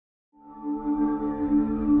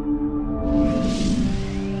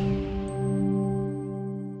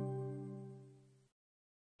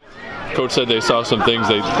Coach said they saw some things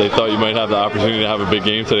they thought you might have the opportunity to have a big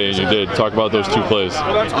game today, and you did. Talk about those 2 plays.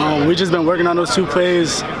 We just been working on those 2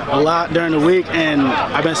 plays a lot during the week, and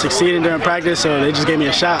I've been succeeding during practice, so they just gave me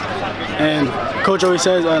a shot. And Coach always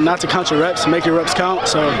says not to count your reps, make your reps count,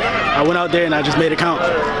 so I went out there and I just made it count.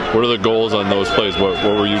 What are the goals on those plays? What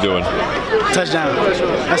were you doing? Touchdown.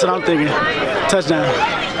 That's what I'm thinking. Touchdown.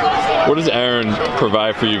 What does Aaron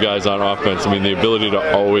provide for you guys on offense? I mean, the ability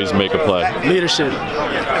to always make a play. Leadership.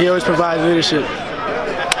 He always provides leadership.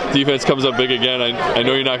 Defense comes up big again. I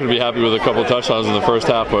know you're not going to be happy with a couple of touchdowns in the first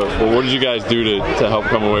half, but what did you guys do to help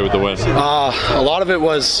come away with the win? A lot of it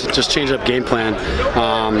was just change up game plan.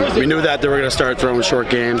 We knew that they were going to start throwing short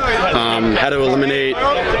game. Had to eliminate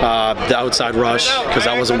the outside rush because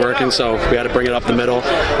that wasn't working, so we had to bring it up the middle.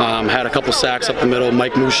 Had a couple sacks up the middle.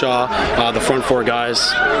 Mike Mushaw, the front 4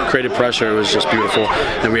 guys created pressure. It was just beautiful,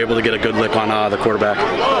 and we were able to get a good lick on the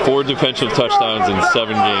quarterback. 4 defensive touchdowns in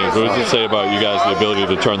 7 games. What does it say about you guys, the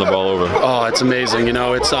ability to turn the ball over? Oh, it's amazing. You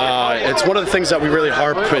know, it's one of the things that we really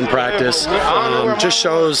harp in practice. Just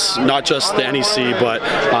shows not just the NEC, but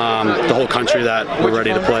the whole country that we're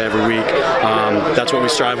ready to play every week. That's what we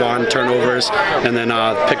strive on: turnovers, and then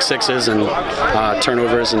pick sixes and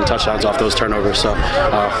turnovers and touchdowns off those turnovers. So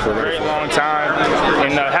for a very long time,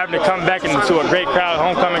 and having to come back into a great crowd,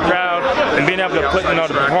 homecoming crowd, and being able to put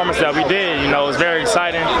the performance that we did, it was very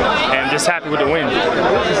exciting, and just happy with the win.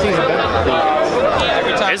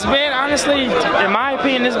 It's been, honestly, in my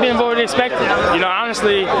opinion, it's been what we expected.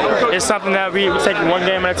 Honestly, it's something that we take 1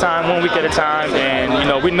 game at a time, 1 week at a time,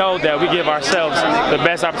 and we know that we give ourselves the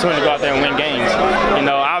best opportunity to go out there and win games.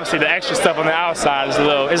 Obviously the extra stuff on the outside is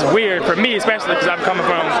it's weird for me, especially because I'm coming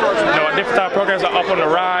from a different type of programs up on the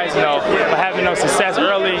rise. But having success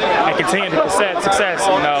early and continuing to success,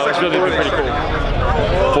 it's really been pretty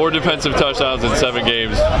cool. 4 defensive touchdowns in 7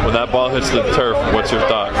 games. When that ball hits the turf, what's your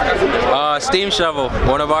thought? Steam shovel.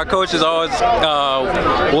 One of our coaches always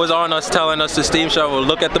was on us, telling us to steam shovel,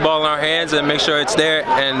 look at the ball in our hands and make sure it's there,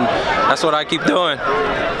 and that's what I keep doing.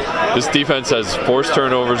 This defense has forced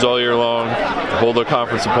turnovers all year long, hold a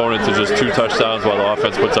conference opponent to just 2 touchdowns while the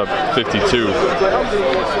offense puts up 52.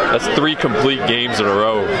 That's 3 complete games in a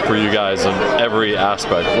row for you guys in every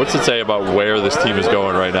aspect. What's it say about where this team is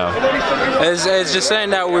going right now? It's just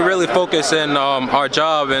saying that we really focus in our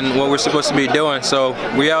job and what we're supposed to be doing. So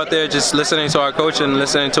we out there just listening to our coach and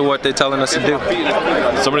listening to what they're telling us to do.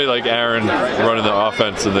 Somebody like Aaron running the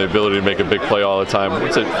offense and the ability to make a big play all the time,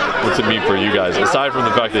 what's it mean for you guys, aside from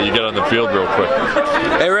the fact that you get on the field real quick?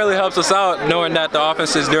 It really helps us out knowing that the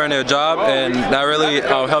offense is doing their job, and that really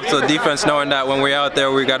helps the defense knowing that when we're out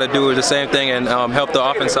there we got to do the same thing and help the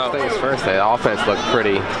offense out. First, the offense looked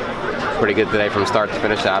pretty good today from start to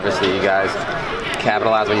finish. Obviously, you guys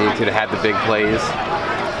capitalized when you needed to have the big plays.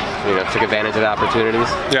 Took advantage of the opportunities.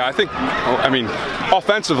 Yeah, I mean,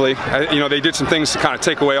 offensively, they did some things to kind of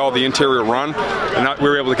take away all the interior run, and we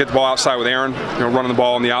were able to get the ball outside with Aaron, running the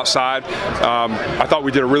ball on the outside. I thought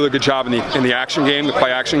we did a really good job in the action game, the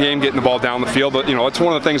play action game, getting the ball down the field. But it's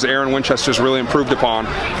one of the things that Aaron Winchester's really improved upon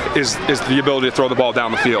is the ability to throw the ball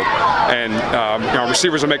down the field. And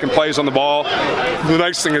receivers are making plays on the ball. The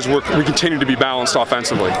nice thing is we continue to be balanced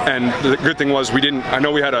offensively. And the good thing was I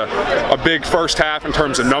know we had a big first half in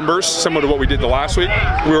terms of numbers, similar to what we did the last week.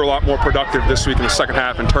 We were a lot more productive this week in the second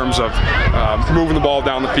half in terms of moving the ball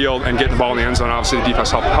down the field and getting the ball in the end zone. Obviously, the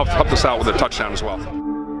defense helped us out with a touchdown as well.